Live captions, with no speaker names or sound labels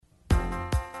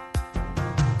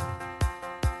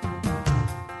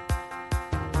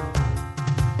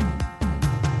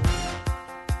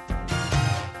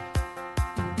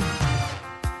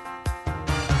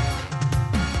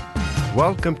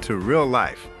Welcome to Real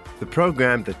Life, the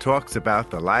program that talks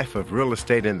about the life of real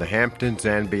estate in the Hamptons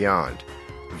and beyond.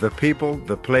 The people,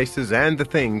 the places, and the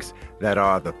things that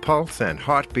are the pulse and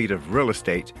heartbeat of real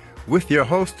estate, with your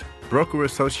host, broker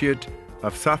associate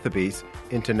of Sotheby's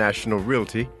International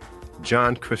Realty,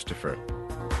 John Christopher.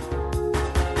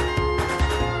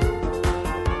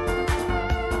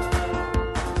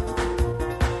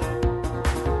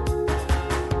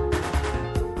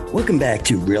 Welcome back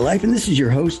to Real Life, and this is your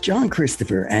host, John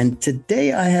Christopher. And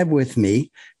today I have with me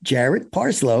Jarrett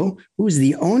Parslow, who is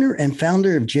the owner and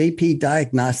founder of JP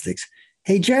Diagnostics.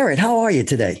 Hey, Jarrett, how are you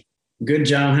today? Good,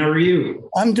 John. How are you?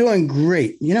 I'm doing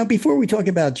great. You know, before we talk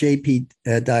about JP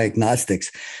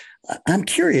Diagnostics, I'm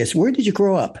curious, where did you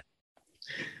grow up?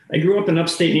 I grew up in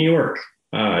upstate New York,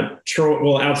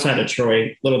 outside of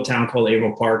Troy, little town called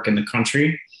Averill Park in the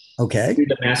country. Okay.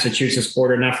 The Massachusetts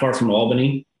border, not far from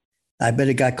Albany. I bet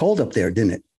it got cold up there,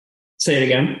 didn't it? Say it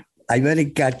again. I bet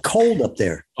it got cold up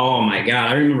there. Oh, my God.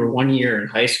 I remember one year in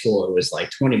high school, it was like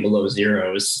 20 below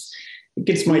zero. It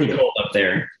gets mighty cold up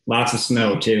there. Lots of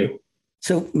snow, too.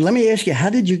 So let me ask you, how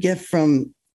did you get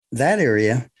from that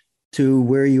area to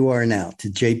where you are now, to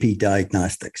JP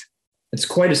Diagnostics? It's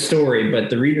quite a story,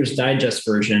 but the Reader's Digest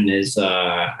version is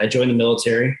I joined the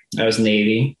military. I was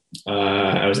Navy.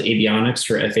 I was avionics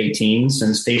for F-18s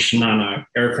and stationed on an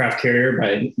aircraft carrier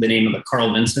by the name of the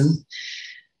Carl Vinson.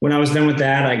 When I was done with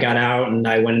that, I got out and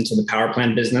I went into the power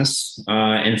plant business.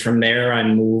 And from there, I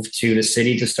moved to the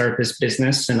city to start this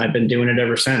business. And I've been doing it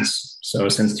ever since. So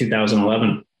since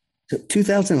 2011.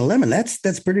 2011,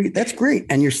 that's great.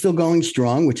 And you're still going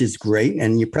strong, which is great.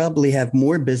 And you probably have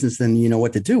more business than you know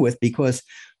what to do with, because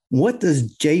what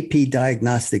does JP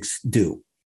Diagnostics do?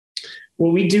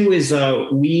 What we do is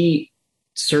we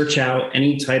search out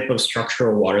any type of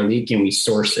structural water leak and we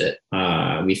source it.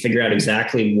 We figure out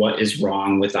exactly what is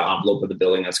wrong with the envelope of the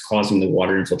building that's causing the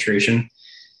water infiltration.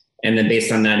 And then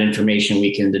based on that information,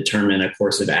 we can determine a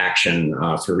course of action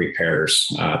for repairs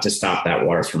to stop that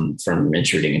water from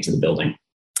intruding into the building.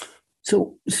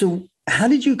 So how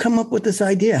did you come up with this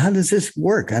idea? How does this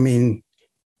work? I mean,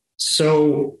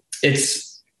 so it's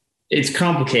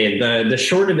complicated. The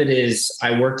short of it is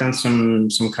I worked on some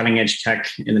cutting edge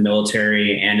tech in the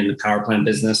military and in the power plant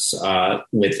business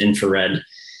with infrared.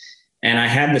 And I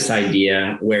had this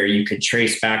idea where you could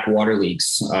trace back water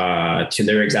leaks to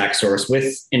their exact source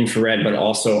with infrared, but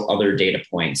also other data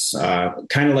points,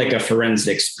 kind of like a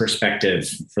forensics perspective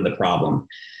for the problem.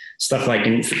 Stuff like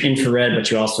infrared, but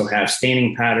you also have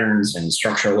staining patterns and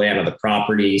structural layout of the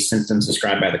property, symptoms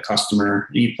described by the customer.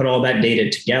 You put all that data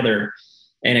together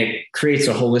and it creates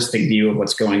a holistic view of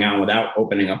what's going on without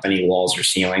opening up any walls or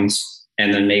ceilings,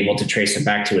 and then able to trace it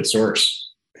back to its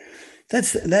source.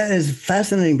 That is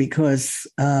fascinating because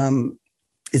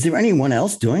is there anyone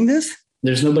else doing this?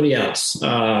 There's nobody else.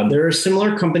 There are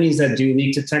similar companies that do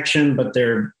leak detection, but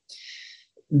they're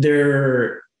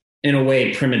in a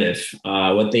way primitive.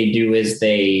 What they do is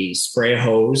they spray a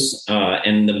hose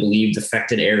in the believed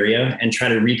affected area and try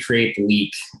to recreate the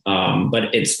leak.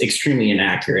 But it's extremely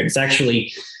inaccurate. It's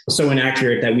actually so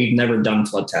inaccurate that we've never done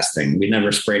flood testing. We've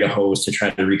never sprayed a hose to try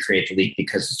to recreate the leak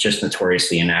because it's just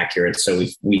notoriously inaccurate. So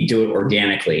we do it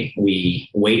organically.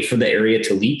 We wait for the area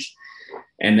to leak.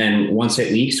 And then once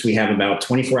it leaks, we have about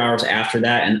 24 hours after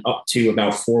that and up to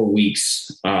about 4 weeks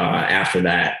after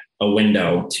that, a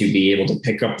window to be able to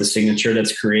pick up the signature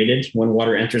that's created when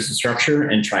water enters the structure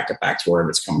and track it back to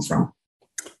wherever it's come from.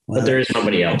 Wow. But there is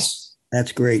nobody else.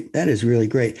 That's great. That is really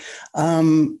great.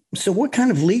 So what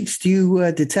kind of leaks do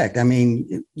you detect? I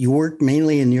mean, you work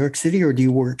mainly in New York City, or do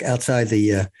you work outside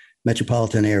the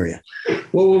metropolitan area?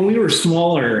 Well, when we were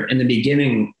smaller in the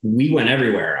beginning, we went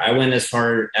everywhere. I went as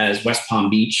far as West Palm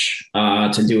Beach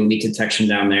to do a leak detection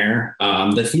down there.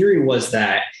 The theory was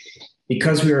that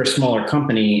because we were a smaller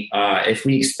company, if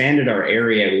we expanded our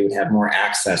area, we would have more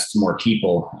access to more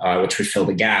people, which would fill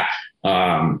the gap.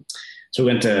 So we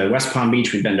went to West Palm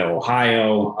Beach. We've been to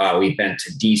Ohio. We've been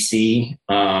to DC.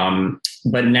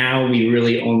 But now we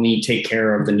really only take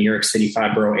care of the New York City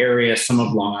 5-borough area, some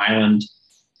of Long Island,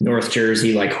 North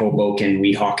Jersey, like Hoboken,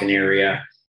 Weehawken area,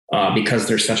 because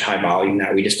there's such high volume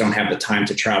that we just don't have the time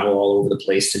to travel all over the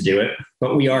place to do it.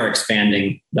 But we are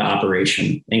expanding the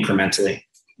operation incrementally.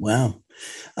 Wow.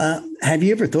 Have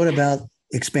you ever thought about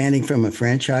expanding from a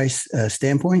franchise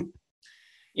standpoint?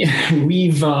 Yeah,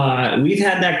 we've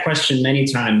had that question many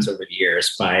times over the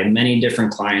years by many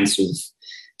different clients who've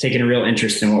taken a real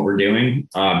interest in what we're doing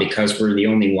because we're the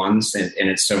only ones and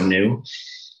it's so new.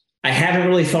 I haven't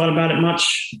really thought about it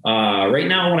much. Right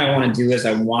now, what I want to do is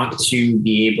I want to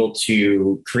be able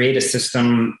to create a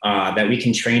system that we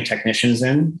can train technicians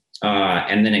in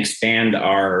and then expand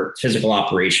our physical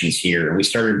operations here. And we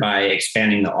started by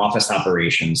expanding the office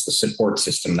operations, the support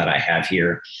system that I have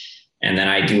here. And then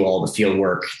I do all the field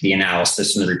work, the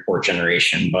analysis, and the report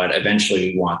generation. But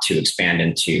eventually we want to expand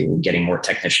into getting more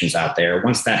technicians out there.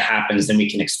 Once that happens, then we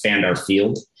can expand our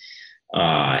field,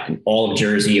 all of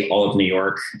Jersey, all of New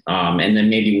York. And then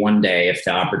maybe one day, if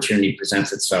the opportunity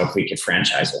presents itself, we could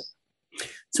franchise it.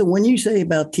 So when you say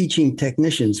about teaching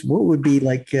technicians, what would be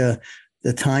like the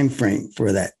time frame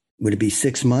for that? Would it be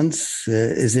 6 months?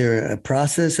 Is there a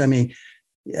process? I mean,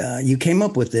 you came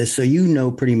up with this, so you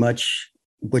know pretty much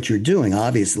what you're doing,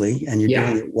 obviously, and you're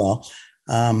doing it well.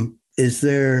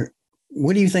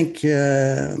 What do you think,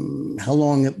 how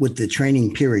long would the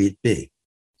training period be?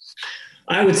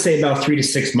 I would say about 3 to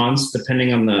 6 months,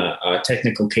 depending on the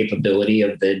technical capability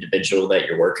of the individual that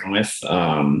you're working with.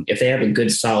 If they have a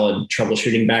good, solid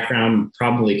troubleshooting background,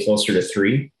 probably closer to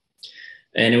 3.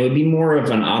 And it would be more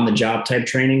of an on-the-job type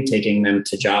training, taking them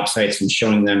to job sites and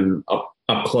showing them up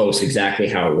close exactly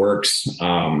how it works,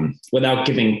 without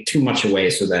giving too much away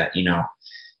so that,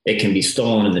 it can be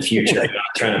stolen in the future.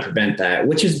 Trying to prevent that,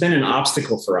 which has been an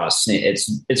obstacle for us.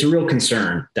 It's a real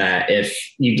concern that if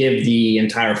you give the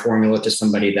entire formula to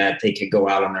somebody, that they could go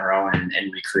out on their own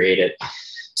and recreate it.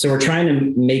 So we're trying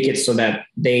to make it so that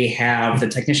the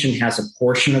technician has a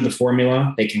portion of the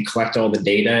formula, they can collect all the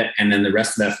data, and then the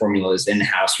rest of that formula is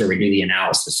in-house where we do the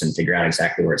analysis and figure out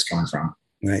exactly where it's coming from.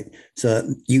 Right.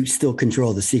 So you still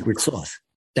control the secret sauce.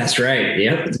 That's right.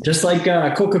 Yep. Just like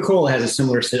Coca-Cola has a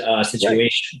similar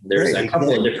situation. Right. There's a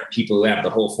couple of different people who have the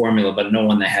whole formula, but no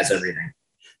one that has everything.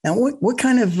 Now, what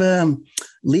kind of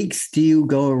leaks do you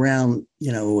go around,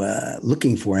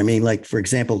 looking for? I mean, like, for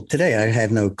example, today I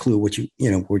have no clue what you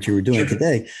were doing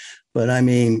today, but I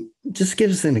mean, just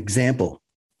give us an example.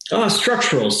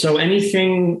 Structural. So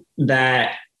anything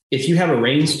that if you have a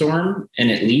rainstorm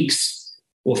and it leaks,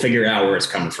 we'll figure out where it's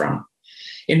coming from.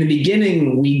 In the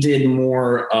beginning, we did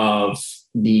more of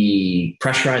the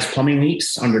pressurized plumbing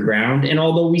leaks underground. And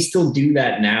although we still do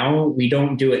that now, we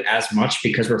don't do it as much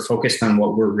because we're focused on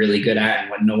what we're really good at and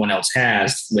what no one else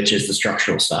has, which is the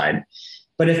structural side.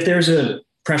 But if there's a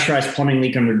pressurized plumbing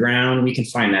leak underground, we can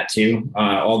find that too.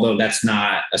 Although that's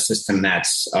not a system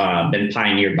that's been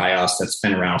pioneered by us, that's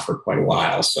been around for quite a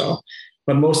while.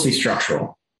 But mostly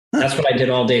structural. That's what I did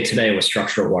all day today was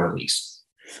structural water leaks.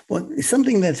 Well,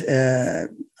 something that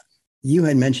you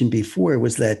had mentioned before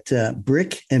was that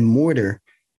brick and mortar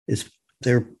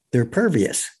they're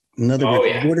pervious. In other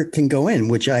words, water can go in,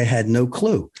 which I had no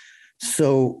clue.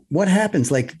 So what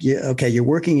happens? Like, you're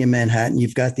working in Manhattan,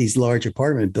 you've got these large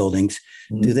apartment buildings.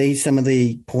 Mm-hmm. Do some of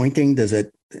the pointing, does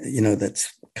it,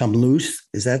 that's come loose?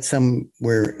 Is that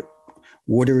where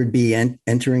water would be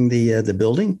entering the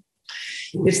building?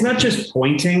 It's not just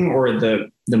pointing or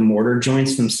the mortar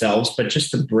joints themselves, but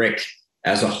just the brick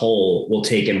as a whole will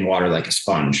take in water like a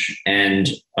sponge. And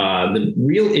the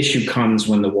real issue comes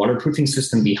when the waterproofing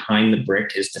system behind the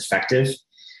brick is defective.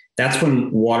 That's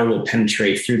when water will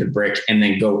penetrate through the brick and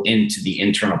then go into the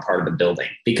internal part of the building.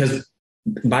 Because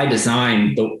by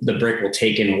design, the brick will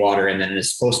take in water and then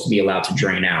it's supposed to be allowed to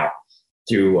drain out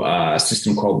through a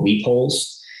system called weep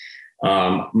holes.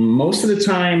 Most of the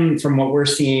time, from what we're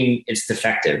seeing, it's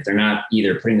defective. They're not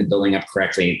either putting the building up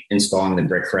correctly, installing the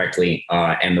brick correctly,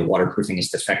 and the waterproofing is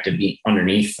defective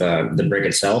underneath the brick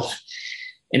itself.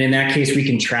 And in that case, we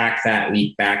can track that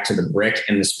leak back to the brick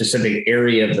and the specific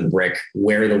area of the brick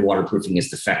where the waterproofing is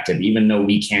defective, even though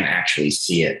we can't actually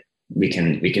see it. We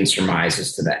can surmise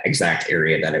as to that exact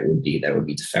area that would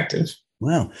be defective.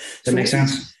 Wow. Does that make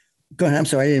sense? Go ahead. I'm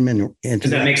sorry. I didn't mean to.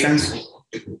 Does that make sense?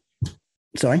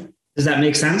 Sorry? Does that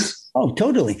make sense? Oh,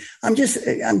 totally. I'm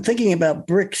thinking about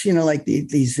bricks, like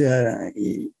these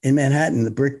in Manhattan,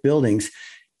 the brick buildings,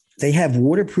 they have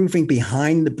waterproofing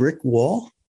behind the brick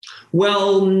wall.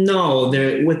 Well, no,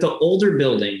 with the older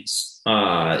buildings,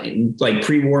 like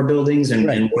pre-war buildings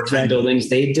and wartime buildings,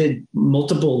 they did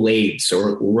multiple lathes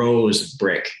or rows of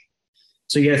brick.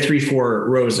 So you have 3-4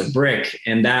 rows of brick,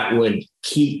 and that would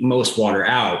keep most water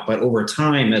out. But over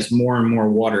time, as more and more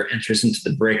water enters into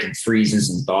the brick and freezes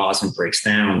and thaws and breaks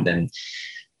down, then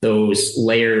those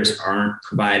layers aren't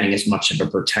providing as much of a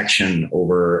protection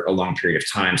over a long period of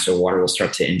time. So water will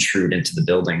start to intrude into the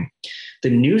building. The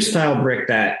new style brick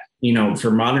that,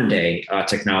 for modern day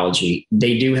technology,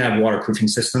 they do have waterproofing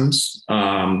systems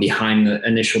behind the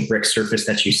initial brick surface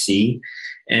that you see.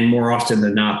 And more often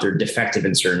than not, they're defective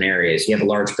in certain areas. You have a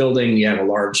large building, you have a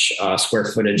large square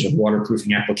footage of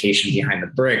waterproofing application behind the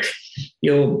brick.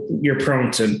 You're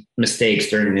prone to mistakes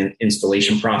during the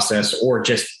installation process or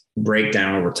just break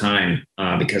down over time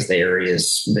because the area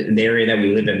that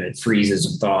we live in, it freezes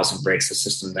and thaws and breaks the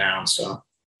system down. So,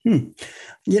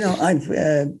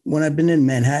 I've when I've been in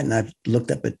Manhattan, I've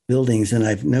looked up at buildings and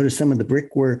I've noticed some of the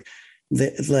brickwork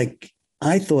that, like,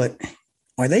 I thought,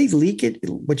 are they leaking?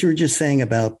 What you were just saying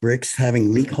about bricks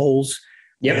having leak holes?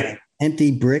 Yep.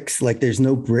 Empty bricks, like there's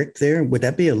no brick there. Would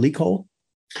that be a leak hole?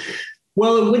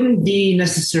 Well, it wouldn't be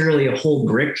necessarily a whole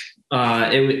brick.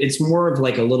 It's more of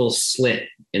like a little slit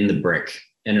in the brick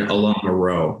and along a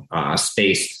row,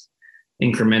 spaced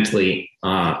incrementally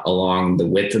along the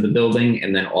width of the building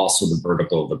and then also the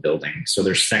vertical of the building. So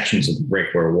there's sections of the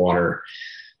brick where water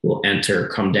will enter,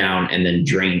 come down, and then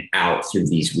drain out through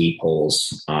these weep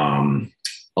holes.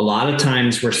 A lot of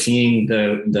times we're seeing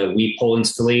the weep hole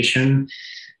installation,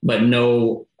 but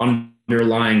no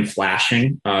underlying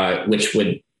flashing, which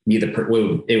would be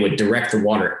it would direct the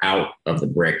water out of the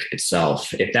brick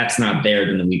itself. If that's not there,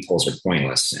 then the weep holes are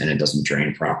pointless and it doesn't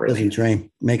drain properly. Doesn't drain.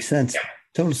 Makes sense. Yeah.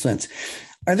 Total sense.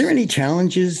 Are there any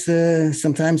challenges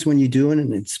sometimes when you do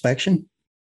an inspection?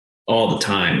 All the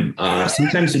time.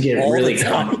 Sometimes you get really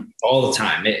all the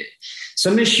time.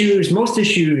 Most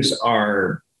issues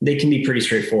they can be pretty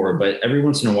straightforward, but every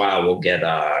once in a while we'll get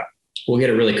a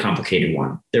really complicated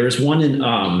one. There was one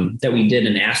that we did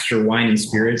in Astor Wine and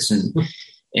Spirits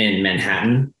in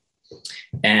Manhattan.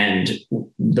 And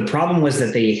the problem was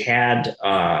that they had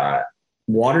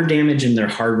water damage in their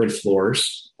hardwood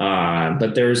floors,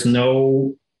 but there was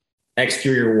no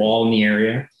exterior wall in the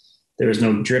area. There was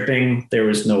no dripping. There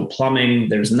was no plumbing.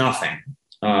 There was nothing.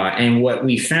 And what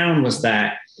we found was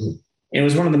that it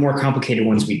was one of the more complicated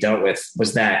ones we dealt with,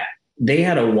 was that they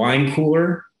had a wine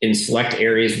cooler in select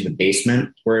areas of the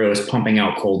basement where it was pumping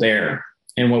out cold air.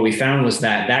 And what we found was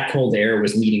that cold air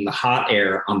was meeting the hot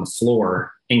air on the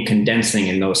floor and condensing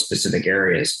in those specific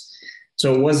areas.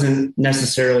 So it wasn't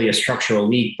necessarily a structural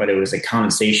leak, but it was a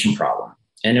condensation problem.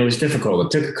 And it was difficult.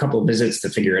 It took a couple of visits to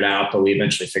figure it out, but we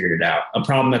eventually figured it out. A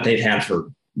problem that they've had for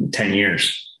 10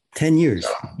 years. 10 years.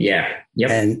 So, yeah. Yep.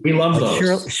 And we love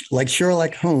those. Like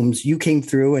Sherlock Holmes, you came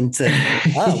through and said,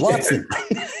 Watson,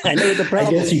 I know the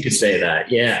problem. I guess you could say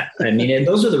that. Yeah. I mean,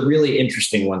 those are the really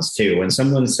interesting ones too. When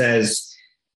someone says,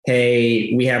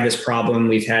 hey, we have this problem.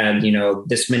 We've had,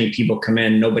 this many people come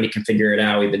in. Nobody can figure it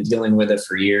out. We've been dealing with it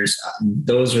for years.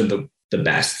 Those are the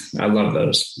best. I love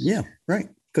those. Yeah, right.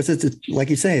 Because it's like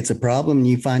you say, it's a problem and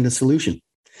you find a solution.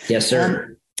 Yes,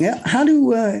 sir. Yeah. How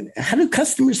do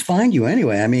customers find you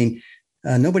anyway? I mean,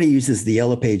 nobody uses the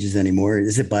Yellow Pages anymore.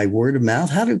 Is it by word of mouth?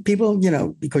 How do people,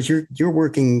 because you're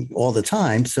working all the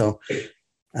time. So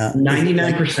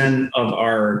 99% of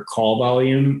our call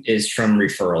volume is from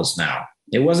referrals now.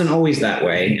 It wasn't always that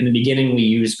way. In the beginning, we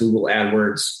used Google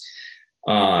AdWords,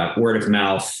 word of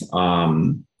mouth.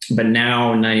 But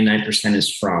now 99%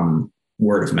 is from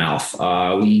word of mouth.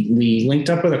 We linked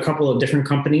up with a couple of different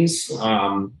companies.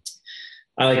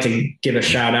 I like to give a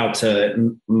shout out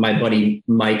to my buddy,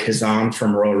 Mike Hazan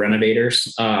from Royal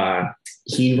Renovators.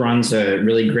 He runs a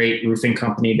really great roofing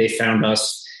company. They found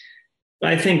us,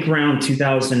 I think, around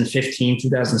 2015,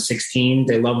 2016.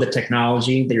 They love the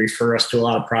technology. They refer us to a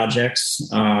lot of projects.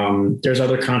 There's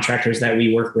other contractors that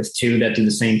we work with too that do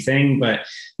the same thing, but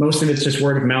most of it's just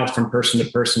word of mouth from person to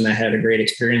person that had a great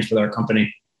experience with our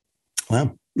company.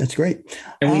 Wow, that's great.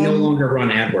 And we no longer run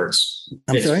AdWords.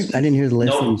 I'm sorry, I didn't hear the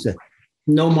last thing you said.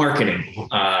 No marketing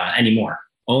anymore,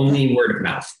 only word of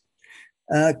mouth.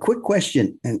 Quick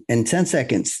question in 10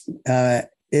 seconds. Do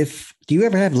you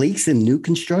ever have leaks in new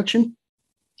construction?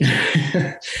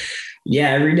 Yeah,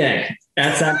 every day.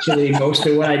 That's actually most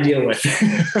of what I deal with.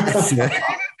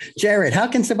 Jared, how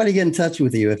can somebody get in touch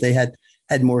with you if they had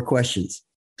more questions?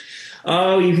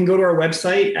 Oh, you can go to our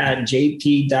website at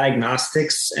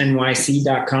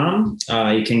jpdiagnosticsnyc.com.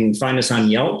 You can find us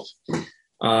on Yelp,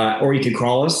 or you can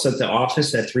call us at the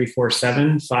office at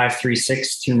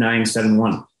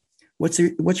 347-536-2971. What's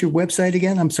your website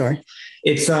again? I'm sorry.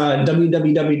 It's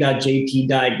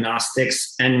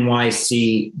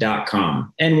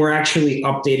www.jpdiagnosticsnyc.com. And we're actually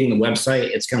updating the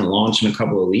website. It's going to launch in a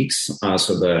couple of weeks.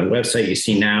 So the website you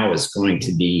see now is going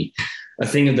to be a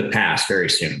thing of the past very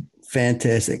soon.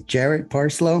 Fantastic. Jared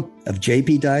Parslow of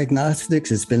JP Diagnostics.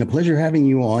 It's been a pleasure having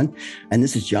you on. And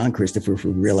this is John Christopher for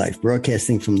Real Life,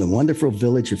 broadcasting from the wonderful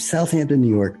village of Southampton, New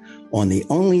York, on the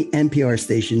only NPR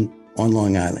station on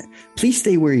Long Island. Please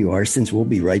stay where you are, since we'll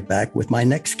be right back with my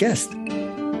next guest.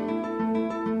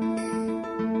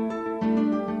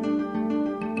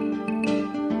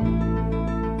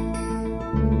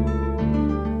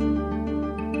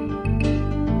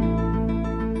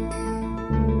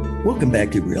 Welcome back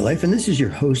to Real Life, and this is your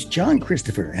host, John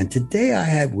Christopher. And today I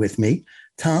have with me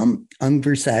Tom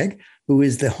Unversag, who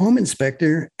is the home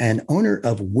inspector and owner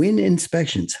of Win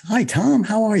Inspections. Hi, Tom.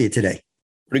 How are you today?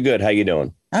 Pretty good. How you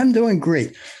doing? I'm doing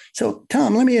great. So,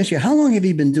 Tom, let me ask you, how long have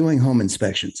you been doing home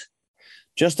inspections?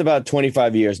 Just about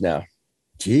 25 years now.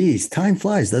 Geez, time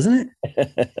flies, doesn't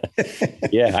it?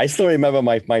 Yeah, I still remember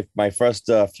my first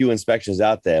few inspections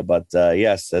out there, but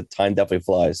yes, time definitely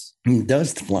flies. It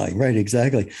does fly, right?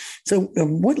 Exactly. So,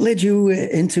 what led you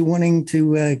into wanting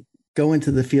to go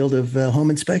into the field of home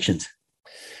inspections?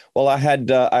 Well,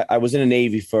 I was in the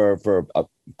Navy for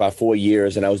about 4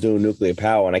 years, and I was doing nuclear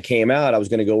power. And I came out. I was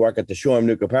going to go work at the Shoreham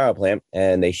nuclear power plant,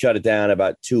 and they shut it down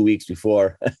about 2 weeks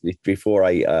before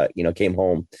I came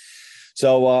home.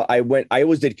 So I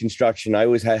always did construction. I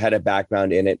always had a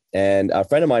background in it. And a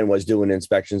friend of mine was doing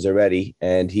inspections already,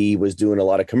 and he was doing a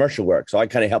lot of commercial work. So I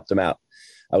kind of helped him out.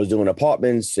 I was doing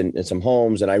apartments and some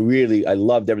homes, and I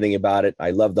loved everything about it.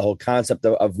 I loved the whole concept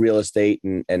of real estate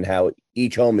and how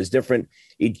each home is different.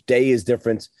 Each day is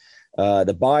different.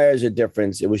 The buyers are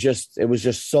different. It was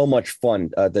just so much fun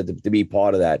to be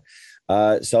part of that.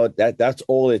 So that's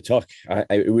all it took.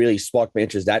 It really sparked my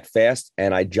interest that fast,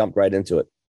 and I jumped right into it.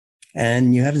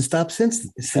 And you haven't stopped since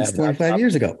 25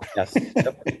 years ago. Yes.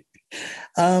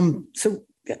 So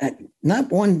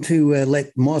not one to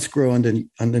let moss grow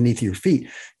underneath your feet.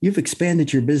 You've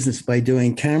expanded your business by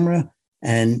doing camera,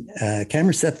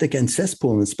 septic, and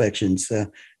cesspool inspections.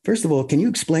 First of all, can you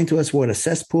explain to us what a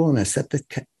cesspool and a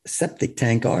septic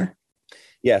tank are?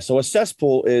 Yeah, so a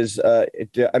cesspool is,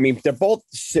 they're both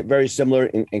very similar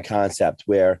in concept,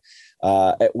 where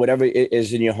whatever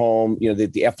is in your home,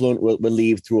 the effluent will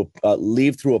leave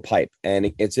through a pipe,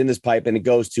 and it's in this pipe, and it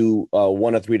goes to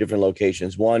one of three different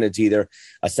locations. One, it's either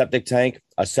a septic tank,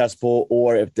 a cesspool,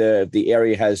 or if the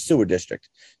area has sewer district,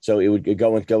 so it would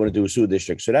go into a sewer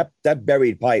district. So that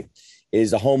buried pipe is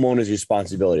the homeowner's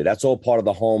responsibility. That's all part of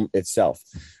the home itself.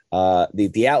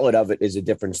 The outlet of it is a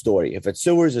different story. If it's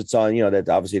sewers, it's on, that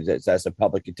obviously that's a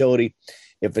public utility.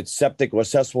 If it's septic or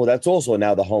cesspool, that's also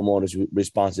now the homeowner's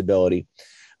responsibility.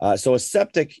 So a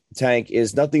septic tank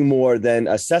is nothing more than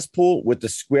a cesspool with the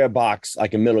square box,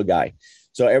 like a middle guy.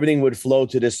 So everything would flow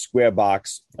to this square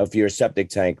box of your septic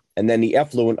tank. And then the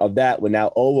effluent of that would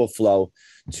now overflow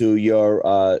to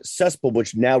your cesspool,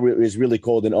 which now is really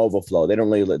called an overflow. They don't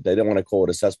want to call it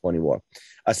a cesspool anymore.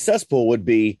 A cesspool would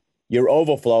be your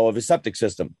overflow of a septic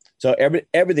system. So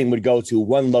everything would go to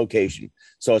one location.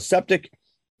 So a septic,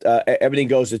 everything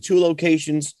goes to two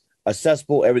locations. A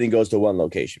cesspool, everything goes to one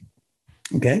location.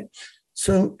 Okay.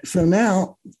 So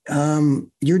now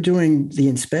you're doing the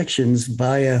inspections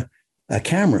via a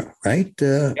camera, right?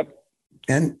 Yep.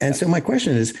 And so my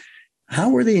question is, how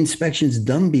were the inspections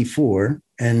done before,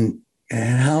 and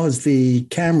how is the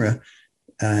camera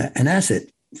an asset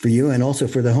for you and also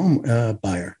for the home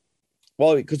buyer?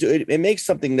 Well, because it makes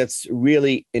something that's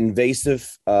really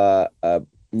invasive,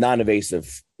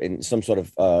 non-invasive in some sort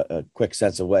of a quick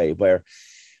sense of way, where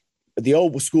the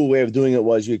old school way of doing it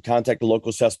was you'd contact a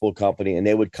local cesspool company, and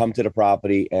they would come to the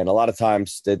property. And a lot of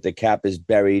times the cap is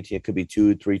buried. It could be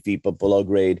 2-3 feet below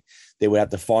grade. They would have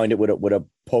to find it with a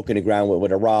poke in the ground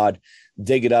with a rod,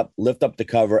 dig it up, lift up the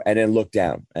cover, and then look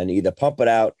down and either pump it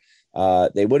out.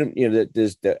 They wouldn't,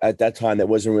 at that time, there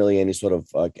wasn't really any sort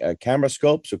of camera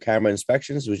scopes or camera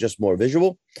inspections. It was just more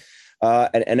visual.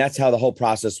 And that's how the whole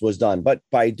process was done. But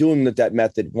by doing that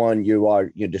method, one, you're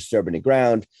disturbing the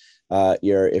ground.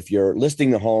 If you're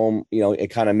listing the home, it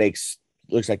kind of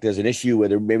looks like there's an issue,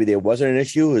 whether maybe there wasn't an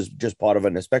issue. It was just part of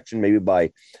an inspection, maybe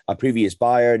by a previous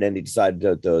buyer, and then they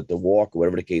decided to walk, or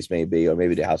whatever the case may be, or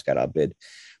maybe the house got outbid.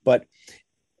 But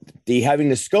having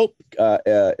the scope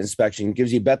inspection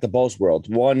gives you bet the both worlds.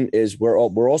 One is we're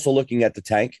also looking at the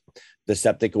tank, the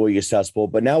septic, or your cesspool,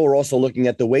 but now we're also looking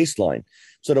at the waistline.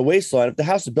 So the waistline, if the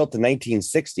house is built in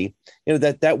 1960,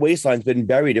 that waistline's been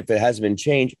buried, if it hasn't been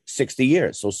changed, 60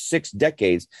 years. So 6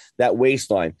 decades, that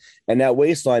waistline. And that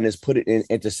waistline is put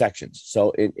into sections.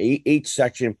 So each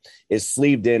section is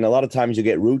sleeved in. A lot of times you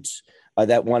get roots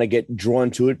that want to get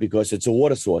drawn to it because it's a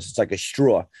water source. It's like a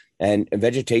straw, and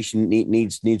vegetation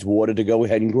needs water to go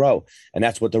ahead and grow. And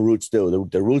that's what the roots do.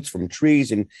 The roots from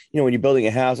trees. And, when you're building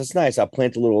a house, it's nice. I'll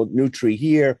plant a little new tree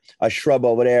here, a shrub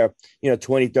over there,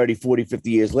 20, 30, 40,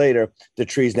 50 years later, the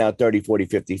tree's now 30, 40,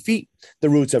 50 feet. The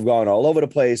roots have gone all over the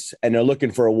place, and they're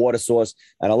looking for a water source.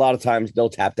 And a lot of times they'll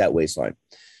tap that waistline.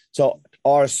 So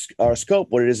our scope,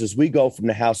 what it is we go from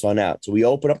the house on out. So we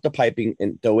open up the piping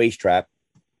and the waste trap,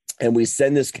 and we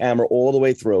send this camera all the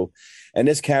way through. And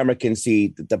this camera can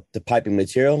see the piping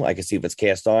material. I can see if it's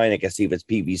cast iron. I can see if it's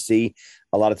PVC.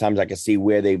 A lot of times I can see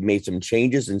where they've made some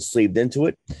changes and sleeved into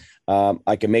it.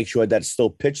 I can make sure that's still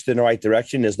pitched in the right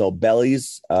direction. There's no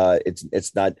bellies.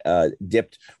 It's not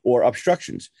dipped or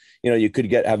obstructions. You could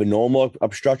have a normal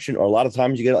obstruction, or a lot of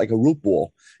times you get like a root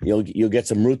ball. You'll get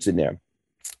some roots in there.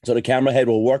 So the camera head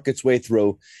will work its way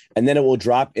through, and then it will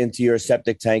drop into your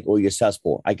septic tank or your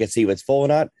cesspool. I can see if it's full or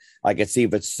not. I can see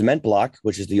if it's cement block,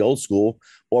 which is the old school,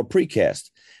 or precast.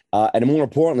 And more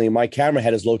importantly, my camera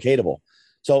head is locatable.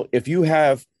 So if you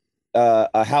have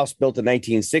a house built in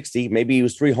 1960, maybe it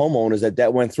was 3 homeowners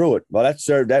that went through it. Well,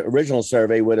 that original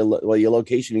survey where your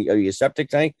location of your septic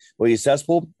tank or your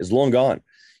cesspool is long gone.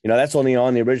 That's only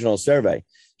on the original survey.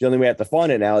 The only way I have to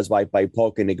find it now is by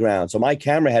poking the ground. So my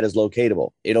camera head is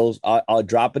locatable. I'll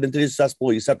drop it into the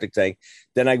cesspool, your septic tank.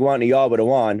 Then I go out in the yard with a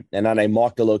wand, and then I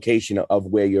mark the location of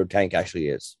where your tank actually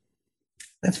is.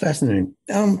 That's fascinating.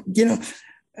 Let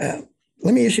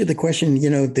me ask you the question.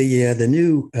 The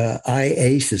new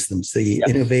IA systems, the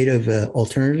innovative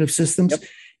alternative systems. Yep.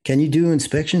 Can you do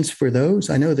inspections for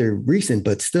those? I know they're recent,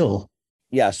 but still.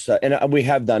 Yes, and we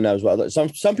have done that as well.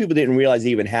 Some people didn't realize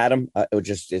they even had them.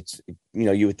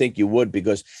 You would think you would,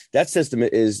 because that system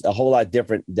is a whole lot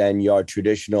different than your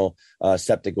traditional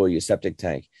septic or your septic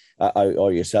tank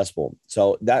or your cesspool.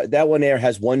 So that one there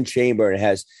has one chamber and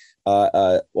has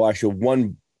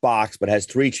one box, but has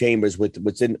 3 chambers with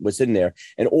what's in there,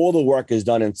 and all the work is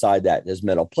done inside that. There's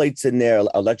metal plates in there,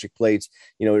 electric plates.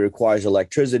 It requires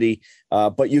electricity,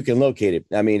 but you can locate it.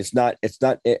 I mean, it's not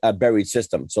a buried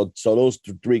system. So those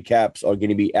 3 caps are going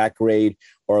to be at grade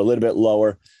or a little bit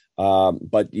lower.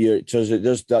 But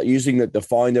using the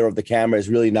finder of the camera is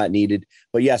really not needed.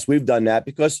 But yes, we've done that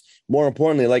because, more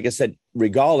importantly, like I said,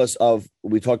 regardless of,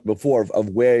 we talked before, of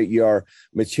where your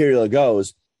material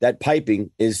goes, that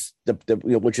piping is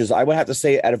which is, I would have to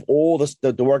say, out of all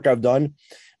the work I've done,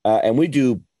 and we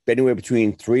do anywhere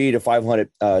between 300 to 500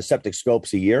 septic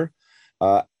scopes a year.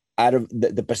 Out of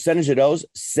the percentage of those,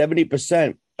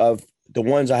 70% of the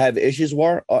ones I have issues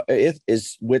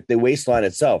is with the waistline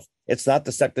itself. It's not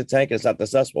the septic tank. It's not the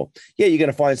cesspool. Yeah, you're going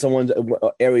to find someone's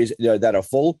areas that are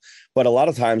full, but a lot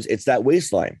of times it's that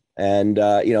waistline. And,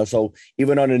 so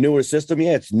even on a newer system,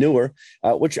 it's newer,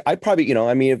 which I probably,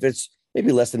 if it's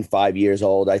maybe less than 5 years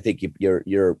old, I think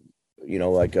you're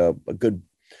like a good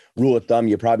rule of thumb,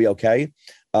 you're probably okay.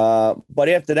 But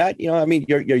after that,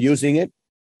 you're using it.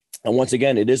 And once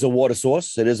again, it is a water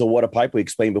source. It is a water pipe. We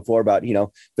explained before about,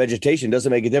 vegetation doesn't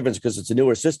make a difference because it's a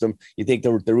newer system. You think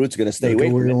the roots are going to stay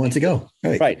away where from it. It wants to go.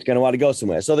 Right. It's going to want to go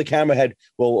somewhere. So the camera head,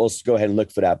 we'll go ahead and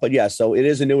look for that. But yeah, so it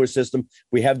is a newer system.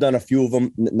 We have done a few of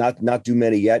them, not too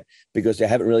many yet, because they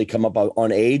haven't really come up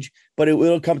on age. But it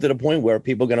will come to the point where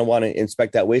people are going to want to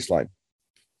inspect that waistline.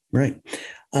 Right.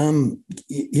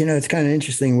 It's kind of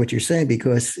interesting what you're saying,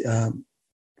 because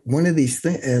one of these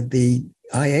things, the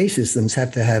IA systems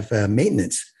have to have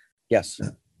maintenance. Yes.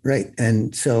 Right.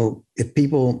 And so if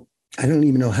people, I don't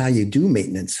even know how you do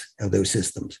maintenance of those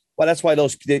systems. Well, that's why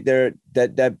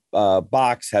that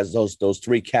box has those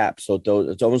 3 caps. So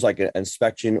it's almost like an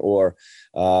inspection or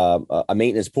a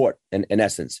maintenance port in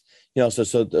essence. So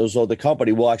the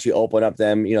company will actually open up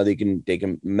them. They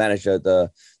can manage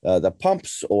the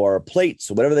pumps or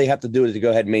plates or whatever they have to do to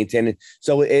go ahead and maintain it.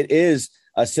 So it is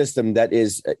a system that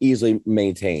is easily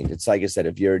maintained. It's like I said,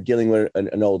 if you're dealing with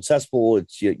an old cesspool,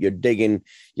 it's you're digging,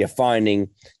 you're finding,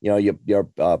 you're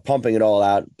pumping it all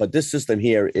out. But this system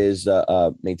here is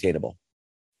maintainable.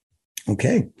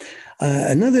 Okay.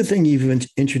 Another thing you've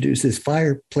introduced is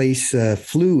fireplace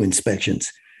flue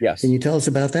inspections. Yes. Can you tell us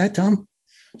about that, Tom?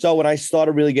 So when I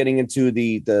started really getting into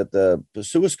the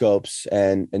suiscopes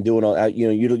and doing all,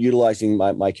 utilizing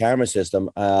my camera system,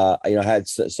 I had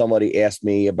somebody ask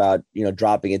me about,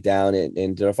 dropping it down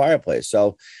into the fireplace.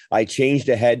 So I changed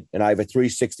the head, and I have a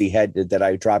 360 head that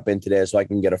I drop into there so I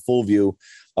can get a full view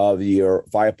of your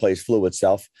fireplace flue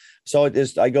itself. So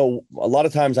a lot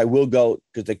of times I will go,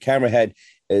 because the camera head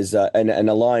is, and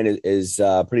the line is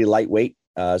pretty lightweight.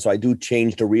 So I do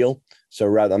change the reel. So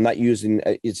rather, I'm not using,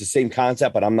 it's the same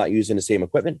concept, but I'm not using the same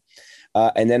equipment.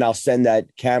 And then I'll send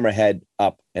that camera head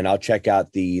up, and I'll check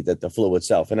out the flue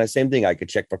itself. And the same thing, I could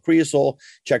check for creosote,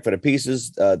 check for the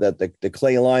pieces, the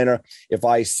clay liner. If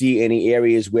I see any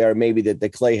areas where maybe the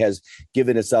clay has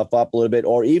given itself up a little bit,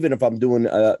 or even if I'm doing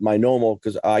my normal,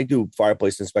 because I do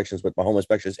fireplace inspections with my home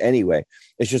inspections anyway,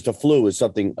 it's just a flue is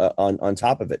something on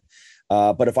top of it.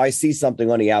 But if I see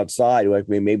something on the outside, like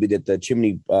maybe that the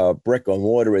chimney brick or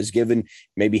mortar is given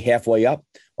maybe halfway up,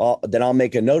 then I'll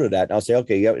make a note of that. And I'll say,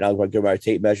 okay, yeah, and I'll give my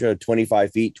tape measure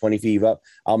 25 feet, 20 feet up.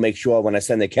 I'll make sure when I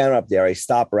send the camera up there, I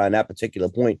stop around that particular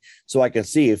point so I can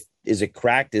see is it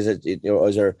cracked? Is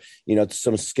there,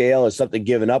 some scale or something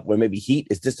given up where maybe heat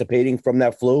is dissipating from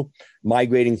that flue,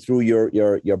 migrating through your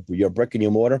brick and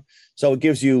your mortar. So it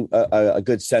gives you a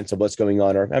good sense of what's going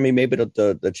on. Or, I mean, maybe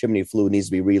the chimney flue needs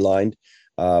to be relined,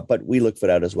 but we look for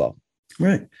that as well.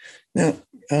 Right. Now,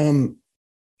 a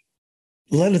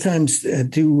lot of times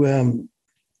can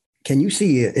you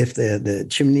see if the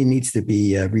chimney needs to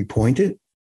be repointed?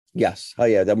 Yes. Oh,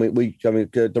 yeah. The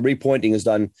repointing is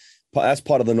done. That's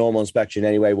part of the normal inspection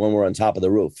anyway when we're on top of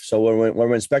the roof. So when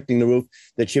we're inspecting the roof,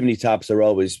 the chimney tops are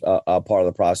always part of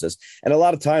the process. And a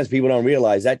lot of times people don't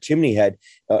realize that chimney head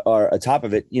or atop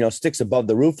of it, sticks above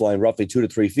the roof line roughly 2 to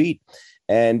 3 feet.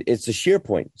 And it's a shear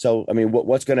point. So, I mean,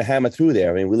 what's going to hammer through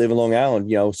there? I mean, we live in Long Island,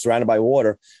 surrounded by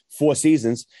water, 4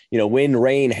 seasons, wind,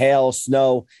 rain, hail,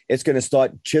 snow. It's going to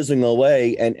start chiseling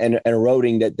away and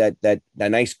eroding that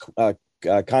nice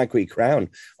concrete crown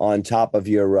on top of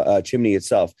your chimney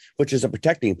itself, which is a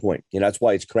protecting point. That's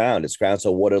why it's crowned. It's crowned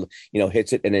so water,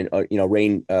 hits it and then,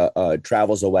 rain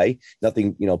travels away.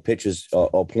 Nothing, pitches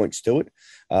or points to it.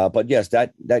 But yes,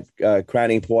 that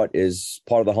crowning part is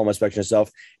part of the home inspection itself.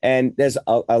 And there's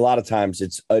a lot of times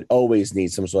it always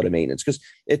needs some sort of maintenance because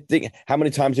how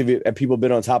many times have people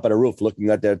been on top of the roof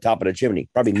looking at the top of the chimney?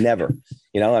 Probably never.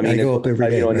 I mean, go up every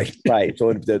day, right.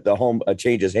 So the home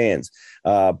changes hands,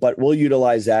 but we'll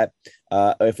utilize that.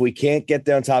 If we can't get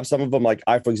there on top, some of them, like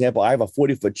for example, I have a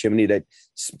 40-foot chimney that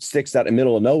sticks out in the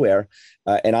middle of nowhere,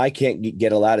 and I can't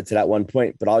get a ladder to that one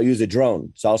point, but I'll use a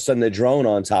drone. So I'll send the drone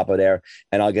on top of there,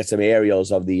 and I'll get some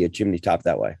aerials of the chimney top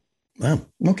that way. Wow.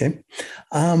 Okay.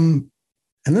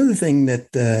 Another thing that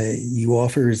you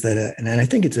offer is that, and I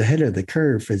think it's ahead of the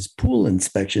curve, is pool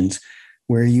inspections,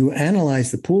 where you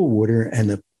analyze the pool water and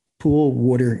the pool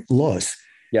water loss.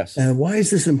 Yes. Why is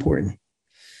this important?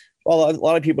 Well, a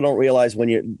lot of people don't realize when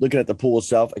you're looking at the pool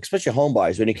itself, especially home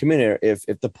buyers, when you come in here, if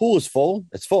the pool is full,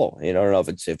 it's full. I don't know if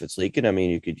it's leaking. I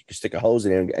mean, you could stick a hose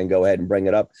in it and go ahead and bring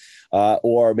it up.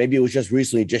 Or maybe it was just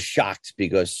recently just shocked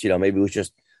because, maybe it was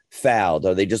just fouled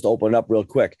or they just opened up real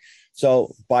quick.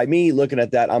 So by me looking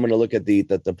at that, I'm going to look at the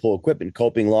pool equipment,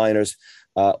 coping liners,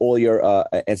 all your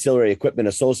ancillary equipment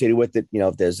associated with it.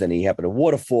 If there's any happen to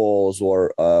waterfalls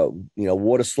or,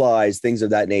 water slides, things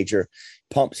of that nature,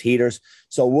 pumps, heaters.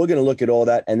 So we're going to look at all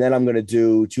that. And then I'm going to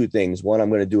do 2 things. One, I'm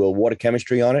going to do a water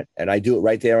chemistry on it. And I do it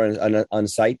right there on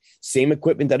site. Same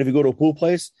equipment that if you go to a pool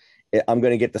place, I'm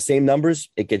going to get the same numbers.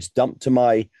 It gets dumped to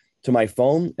my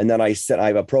phone. And then I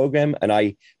have a program and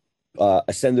I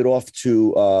send it off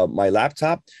to my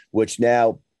laptop, which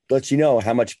now lets you know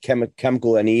how much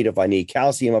chemical I need, if I need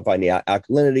calcium, if I need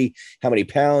alkalinity, how many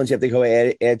pounds you have to go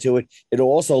add to it. It'll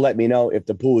also let me know if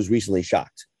the pool is recently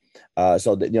shocked.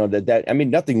 So that I mean,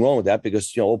 nothing wrong with that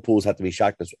because, all pools have to be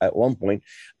shocked at one point,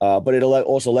 but it'll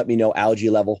also let me know algae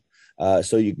level.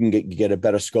 So you can get a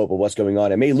better scope of what's going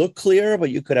on. It may look clear,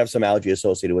 but you could have some algae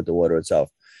associated with the water itself.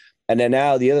 And then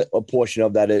now the other portion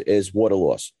of that is water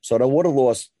loss. So the water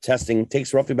loss testing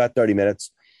takes roughly about 30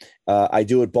 minutes. I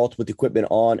do it both with equipment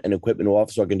on and equipment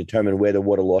off so I can determine where the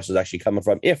water loss is actually coming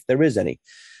from, if there is any.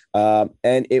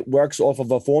 And it works off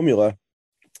of a formula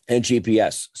and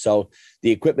GPS. So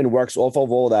the equipment works off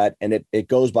of all that, and it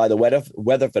goes by the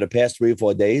weather for the past 3 or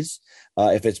 4 days.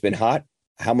 If it's been hot,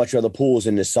 how much are the pools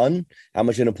in the sun? How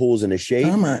much in the pools in the shade?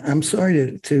 I'm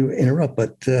sorry to interrupt,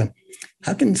 but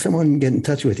how can someone get in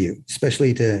touch with you,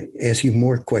 especially to ask you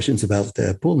more questions about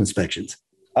pool inspections?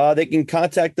 They can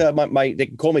contact they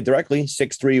can call me directly,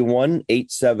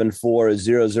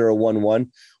 631-874-0011,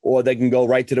 or they can go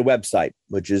right to the website,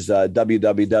 which is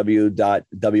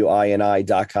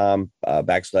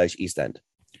www.wini.com/East End.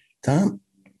 Tom,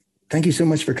 thank you so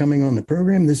much for coming on the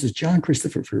program. This is John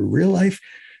Christopher for Real Life,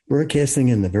 broadcasting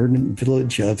in the verdant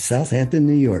village of Southampton,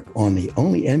 New York, on the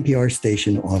only NPR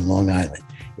station on Long Island,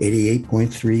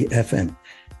 88.3 FM.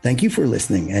 Thank you for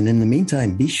listening. And in the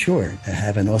meantime, be sure to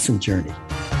have an awesome journey.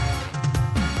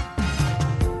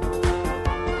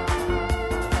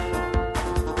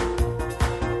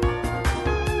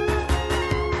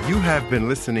 You have been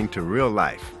listening to Real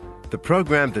Life, the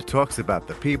program that talks about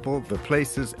the people, the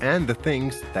places, and the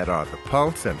things that are the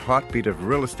pulse and heartbeat of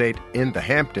real estate in the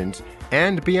Hamptons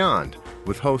and beyond,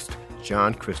 with host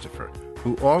John Christopher,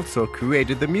 who also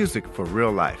created the music for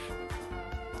Real Life.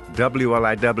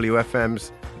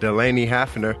 WLIW-FM's Delaney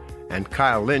Hafner and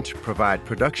Kyle Lynch provide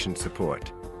production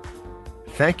support.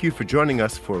 Thank you for joining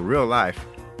us for Real Life,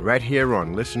 right here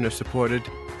on listener-supported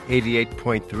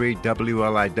 88.3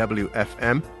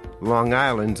 WLIW-FM, Long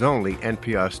Island's only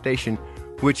NPR station,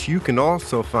 which you can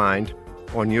also find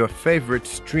on your favorite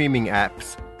streaming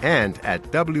apps and at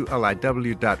wliw.org/radio.